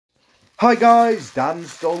Hi guys, Dan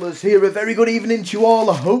Stollers here. A very good evening to you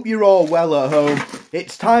all. I hope you're all well at home.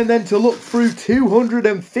 It's time then to look through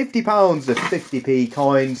 £250 of 50p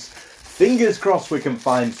coins. Fingers crossed we can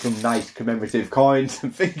find some nice commemorative coins,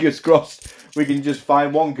 and fingers crossed we can just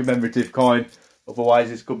find one commemorative coin.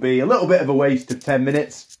 Otherwise this could be a little bit of a waste of 10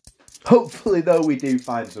 minutes. Hopefully though we do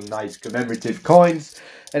find some nice commemorative coins.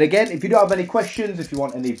 And again, if you do have any questions, if you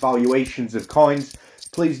want any valuations of coins,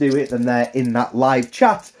 please do hit them there in that live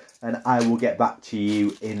chat, and I will get back to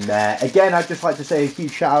you in there. Again, I'd just like to say a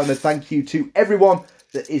huge shout out and a thank you to everyone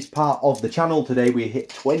that is part of the channel. Today we hit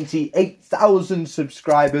 28,000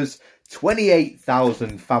 subscribers,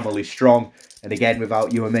 28,000 family strong. And again,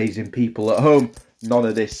 without you amazing people at home, none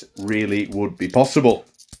of this really would be possible.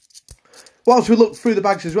 Whilst we look through the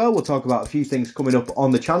bags as well, we'll talk about a few things coming up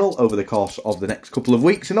on the channel over the course of the next couple of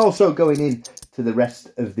weeks, and also going into the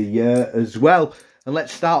rest of the year as well. And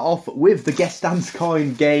let's start off with the Guess Dance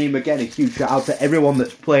coin game. Again, a huge shout out to everyone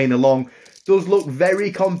that's playing along. It does look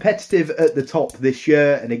very competitive at the top this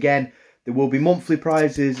year. And again, there will be monthly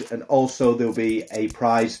prizes, and also there'll be a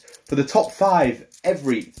prize for the top 5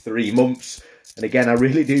 every 3 months. And again, I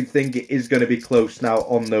really do think it is going to be close now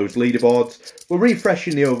on those leaderboards. We're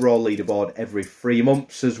refreshing the overall leaderboard every 3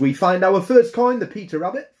 months as we find our first coin, the Peter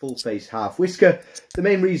Rabbit Full Face Half Whisker. The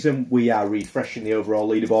main reason we are refreshing the overall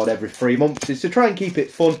leaderboard every 3 months is to try and keep it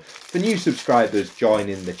fun for new subscribers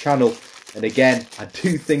joining the channel. And again, I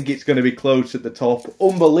do think it's going to be close at the top.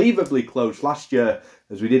 Unbelievably close last year,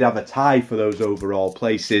 as we did have a tie for those overall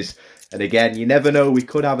places. And again, you never know, we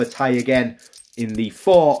could have a tie again in the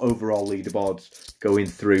 4 overall leaderboards going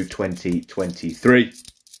through 2023.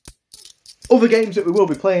 Other games that we will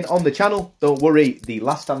be playing on the channel, don't worry, the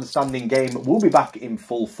Last Man Standing game will be back in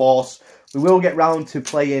full force. We will get round to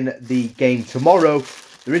playing the game tomorrow.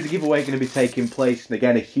 There is a giveaway going to be taking place, and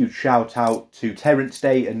again a huge shout out to Terence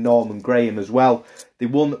Day and Norman Graham as well. They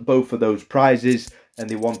won both of those prizes and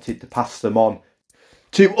they wanted to pass them on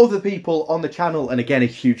to other people on the channel, and again a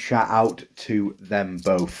huge shout out to them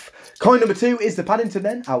both. Coin number 2 is the Paddington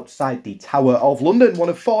then, outside the Tower of London. One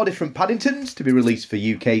of 4 different Paddingtons to be released for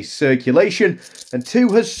UK circulation, and 2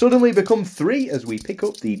 has suddenly become 3 as we pick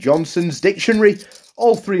up the Johnson's Dictionary.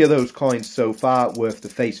 All 3 of those coins so far worth the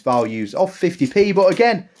face values of 50p, but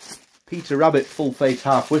again, Peter Rabbit Full Face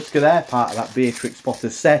Half Whisker there, part of that Beatrix Potter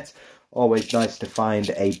set. Always nice to find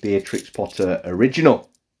a Beatrix Potter original.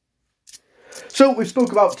 So we've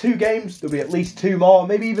spoke about 2 games, there'll be at least 2 more,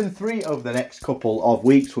 maybe even 3 over the next couple of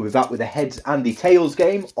weeks. We'll be back with the Heads and the Tails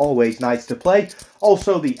game, always nice to play.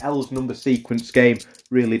 Also the L's number sequence game,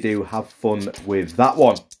 really do have fun with that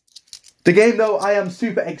one. The game though I am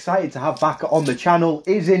super excited to have back on the channel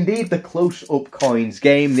is indeed the Close-Up Coins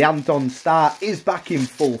game. The Anton Star is back in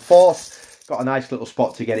full force. Got a nice little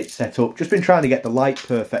spot to get it set up. Just been trying to get the light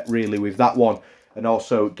perfect really with that one, and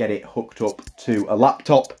also get it hooked up to a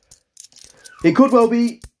laptop. It could well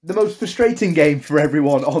be the most frustrating game for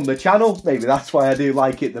everyone on the channel. Maybe that's why I do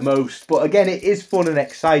like it the most. But again, it is fun and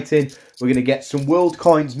exciting. We're going to get some world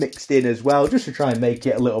coins mixed in as well, just to try and make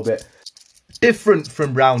it a little bit different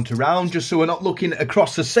from round to round, just so we're not looking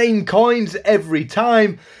across the same coins every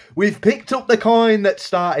time. We've picked up the coin that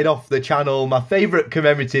started off the channel, my favourite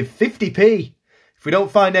commemorative 50p. If we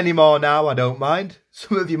don't find any more now, I don't mind.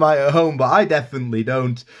 Some of you might at home, but I definitely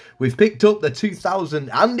don't. We've picked up the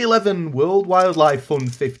 2011 World Wildlife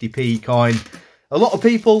Fund 50p coin. A lot of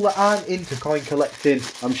people that aren't into coin collecting,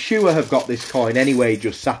 I'm sure, have got this coin anyway,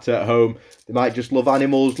 just sat at home. They might just love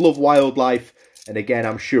animals, love wildlife. And again,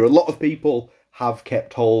 I'm sure a lot of people have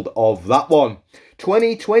kept hold of that one.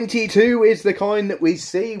 2022 is the coin that we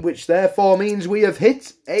see, which therefore means we have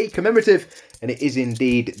hit a commemorative. And it is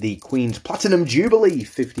indeed the Queen's Platinum Jubilee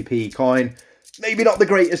 50p coin. Maybe not the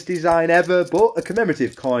greatest design ever, but a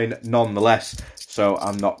commemorative coin nonetheless. So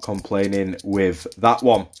I'm not complaining with that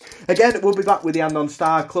one. Again, we'll be back with the Anton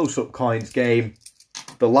Star Close-Up Coins game.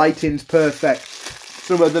 The lighting's perfect.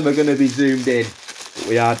 Some of them are going to be zoomed in. But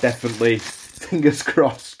we are definitely, fingers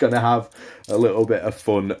crossed, going to have a little bit of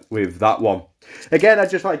fun with that one. Again, I'd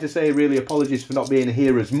just like to say really apologies for not being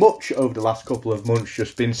here as much over the last couple of months.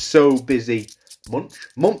 Just been so busy.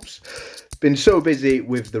 Months. Been so busy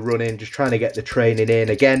with the running, just trying to get the training in.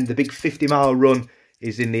 Again, the big 50-mile run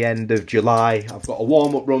is in the end of July. I've got a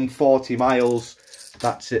warm-up run, 40 miles.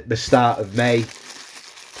 That's at the start of May.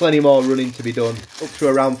 Plenty more running to be done. Up to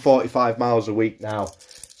around 45 miles a week now.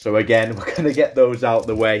 So again, we're going to get those out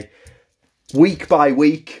the way. Week by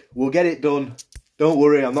week, we'll get it done. Don't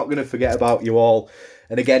worry, I'm not going to forget about you all.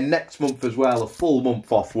 And again, next month as well, a full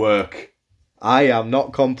month off work. I am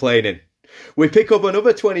not complaining. We pick up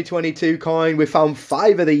another 2022 coin. We found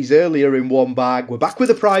 5 of these earlier in one bag. We're back with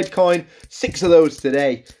a Pride coin, 6 of those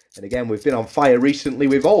today. And again, we've been on fire recently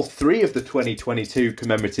with all 3 of the 2022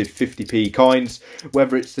 commemorative 50p coins,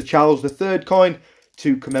 whether it's the Charles III coin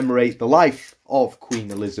to commemorate the life of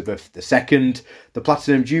Queen Elizabeth II, the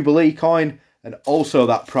Platinum Jubilee coin, and also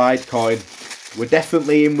that Pride coin. We're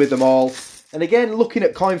definitely in with them all. And again, looking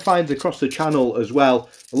at coin finds across the channel as well,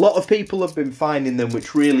 a lot of people have been finding them,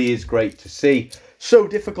 which really is great to see. So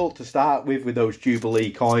difficult to start with those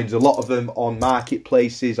Jubilee coins, a lot of them on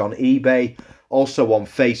marketplaces, on eBay, also on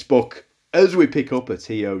Facebook, as we pick up a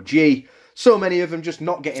TOG. So many of them just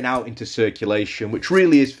not getting out into circulation, which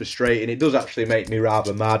really is frustrating. It does actually make me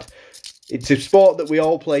rather mad. It's a sport that we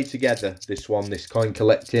all play together, this coin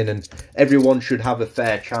collecting, and everyone should have a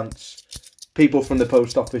fair chance. People from the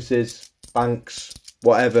post offices, banks,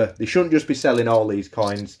 whatever, they shouldn't just be selling all these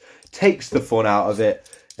coins. Takes the fun out of it.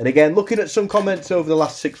 And again, looking at some comments over the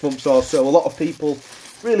last 6 months or so, a lot of people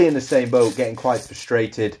really in the same boat, getting quite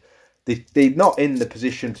frustrated. They're not in the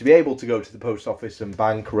position to be able to go to the post office and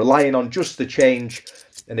bank, relying on just the change.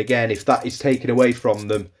 And again, if that is taken away from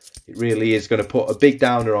them, it really is going to put a big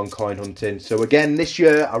downer on coin hunting. So again, this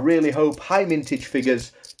year, I really hope high mintage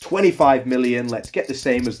figures, 25 million. Let's get the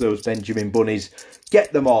same as those Benjamin Bunnies.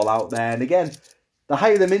 Get them all out there. And again, the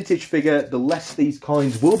higher the mintage figure, the less these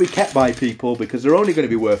coins will be kept by people, because they're only going to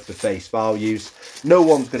be worth the face values. No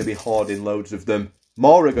one's going to be hoarding loads of them.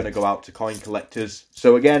 More are going to go out to coin collectors.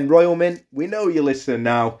 So again, Royal Mint, we know you listen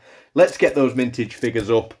now. Let's get those mintage figures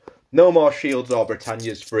up. No more Shields or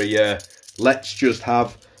Britannias for a year. Let's just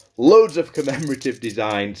have loads of commemorative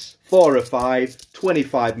designs. 4 or 5,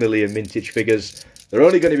 25 million mintage figures. They're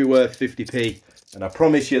only going to be worth 50p. And I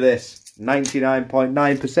promise you this,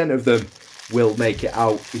 99.9% of them will make it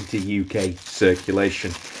out into UK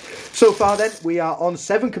circulation. So far then, we are on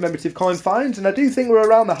 7 commemorative coin finds, and I do think we're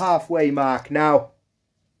around the halfway mark now.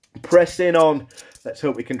 Pressing on. Let's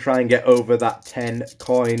hope we can try and get over that 10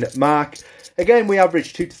 coin mark. Again, we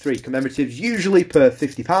average 2 to 3 commemoratives, usually per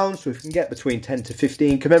 £50, so if we can get between 10 to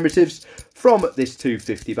 15 commemoratives from this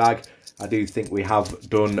 250 bag, I do think we have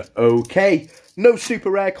done okay. No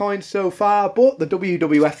super rare coins so far, but the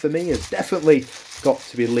WWF for me has definitely got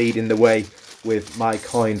to be leading the way with my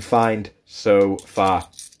coin find so far.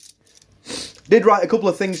 Did write a couple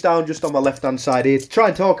of things down just on my left hand side here to try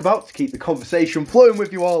and talk about, to keep the conversation flowing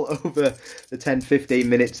with you all over the 10-15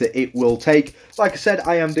 minutes that it will take. Like I said,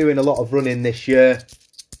 I am doing a lot of running this year.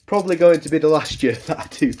 Probably going to be the last year that I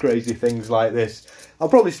do crazy things like this. I'll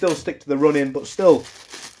probably still stick to the running, but still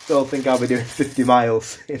think I'll be doing 50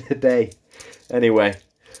 miles in a day. Anyway,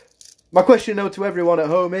 my question though to everyone at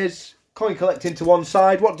home is, coin collecting to one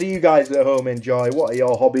side, what do you guys at home enjoy? What are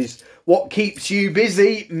your hobbies? What keeps you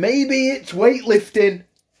busy? Maybe it's weightlifting.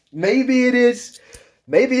 Maybe it is.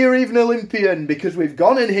 Maybe you're even Olympian, because we've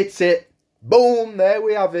gone and hit it. Boom, there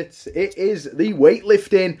we have it. It is the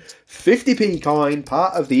weightlifting 50p coin,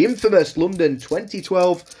 part of the infamous London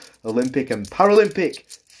 2012 Olympic and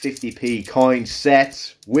Paralympic 50p coin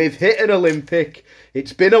set. We've hit an Olympic.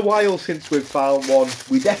 It's been a while since we've found one.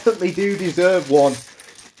 We definitely do deserve one.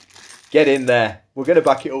 Get in there. We're going to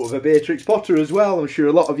back it up with a Beatrix Potter as well. I'm sure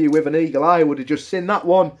a lot of you with an eagle eye would have just seen that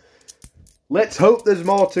one. Let's hope there's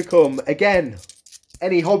more to come. Again,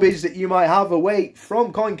 any hobbies that you might have away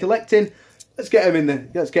from coin collecting, let's get them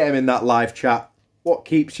in that live chat. What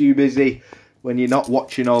keeps you busy when you're not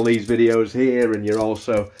watching all these videos here, and you're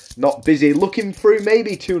also not busy looking through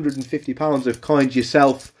maybe £250 of coins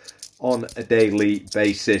yourself on a daily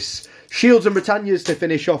basis? Shields and Britannias to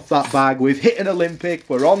finish off that bag. We've hit an Olympic.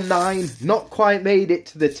 We're on 9. Not quite made it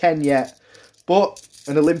to the 10 yet. But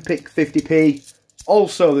an Olympic 50p.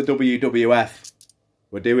 Also the WWF.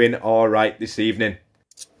 We're doing alright this evening.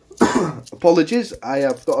 Apologies, I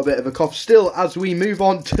have got a bit of a cough still as we move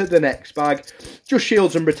on to the next bag. Just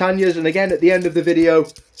Shields and Britannias. And again, at the end of the video,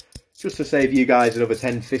 just to save you guys another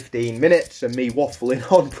 10-15 minutes and me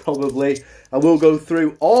waffling on probably, I will go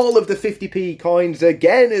through all of the 50p coins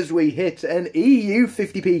again as we hit an EU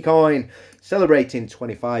 50p coin, celebrating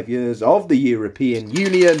 25 years of the European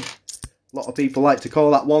Union. A lot of people like to call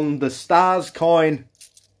that one the Stars coin.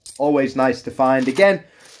 Always nice to find. Again,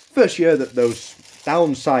 first year that those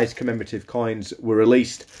downsized commemorative coins were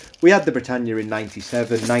released. We had the Britannia in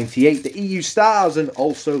 97, 98, the EU Stars, and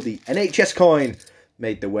also the NHS coin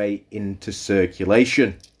made their way into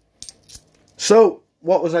circulation. So,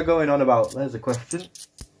 what was I going on about? There's a question.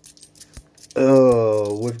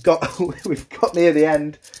 Oh, we've got near the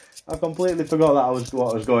end. I completely forgot what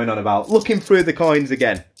I was going on about. Looking through the coins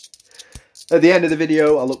again. At the end of the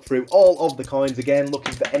video, I'll look through all of the coins again,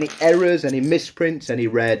 looking for any errors, any misprints, any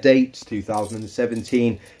rare dates.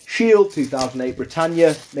 2017 Shield, 2008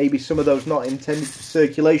 Britannia, maybe some of those not intended for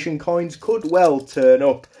circulation coins could well turn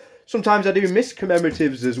up. Sometimes I do miss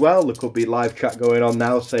commemoratives as well. There could be live chat going on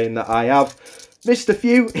now saying that I have missed a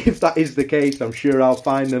few. If that is the case, I'm sure I'll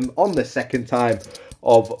find them on the second time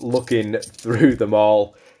of looking through them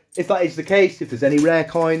all. If that is the case, if there's any rare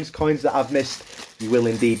coins that I've missed, you will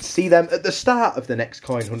indeed see them at the start of the next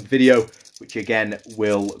coin hunt video, which again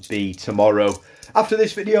will be tomorrow. After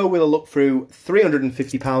this video, we'll look through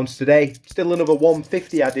 £350 today. Still another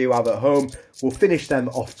 150 I do have at home. We'll finish them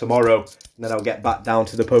off tomorrow, and then I'll get back down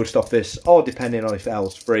to the post office, or depending on if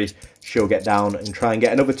Elle's free, she'll get down and try and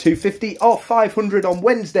get another 250 or 500 on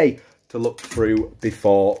Wednesday to look through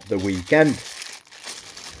before the weekend.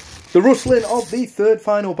 The rustling of the third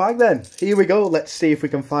final bag then. Here we go. Let's see if we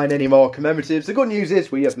can find any more commemoratives. The good news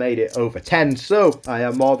is we have made it over 10, so I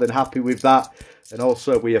am more than happy with that. And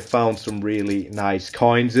also we have found some really nice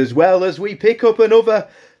coins as well as we pick up another.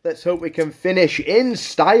 Let's hope we can finish in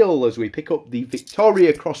style as we pick up the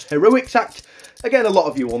Victoria Cross Heroics Act. Again, a lot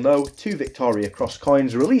of you will know, 2 Victoria Cross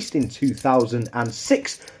coins released in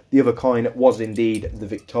 2006. The other coin was indeed the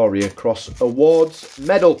Victoria Cross Awards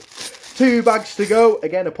medal. 2 bags to go.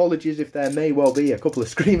 Again, apologies if there may well be a couple of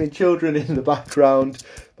screaming children in the background.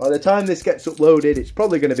 By the time this gets uploaded, it's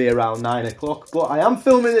probably going to be around 9 o'clock. But I am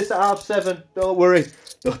filming this at 7:30. Don't worry.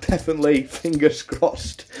 They'll definitely, fingers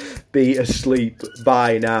crossed, be asleep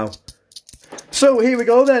by now. So here we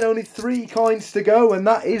go then. Only 3 coins to go. And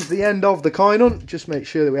that is the end of the coin hunt. Just make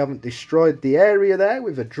sure that we haven't destroyed the area there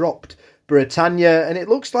with a dropped Britannia. And it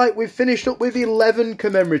looks like we've finished up with 11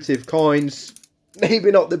 commemorative coins.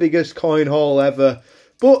 Maybe not the biggest coin haul ever,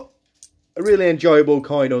 but a really enjoyable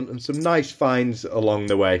coin hunt and some nice finds along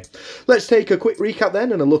the way. Let's take a quick recap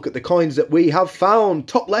then and a look at the coins that we have found.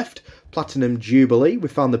 Top left, Platinum Jubilee. We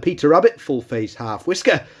found the Peter Rabbit Full Face Half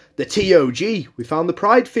Whisker. The TOG. We found the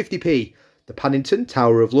Pride 50p. The Paddington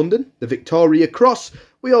Tower of London. The Victoria Cross.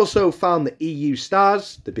 We also found the EU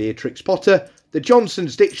Stars. The Beatrix Potter. The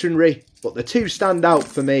Johnson's Dictionary. But the 2 stand out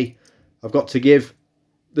for me. I've got to give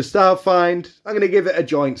the star find, I'm going to give it a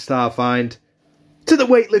joint star find, to the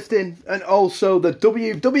weightlifting and also the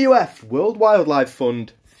WWF World Wildlife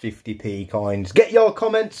Fund 50p coins. Get your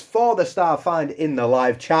comments for the star find in the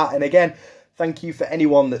live chat. And again, thank you for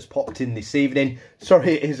anyone that's popped in this evening.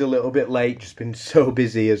 Sorry it is a little bit late, just been so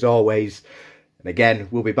busy as always. And again,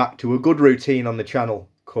 we'll be back to a good routine on the channel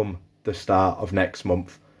come the start of next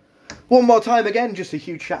month. One more time again, just a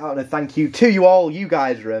huge shout out and a thank you to you all. You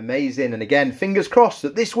guys are amazing. And again, fingers crossed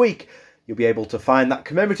that this week you'll be able to find that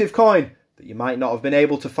commemorative coin that you might not have been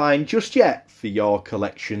able to find just yet for your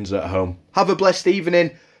collections at home. Have a blessed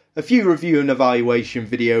evening. A few review and evaluation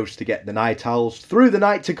videos to get the night owls through the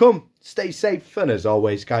night to come. Stay safe, and as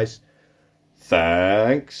always, guys,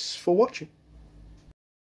 thanks for watching.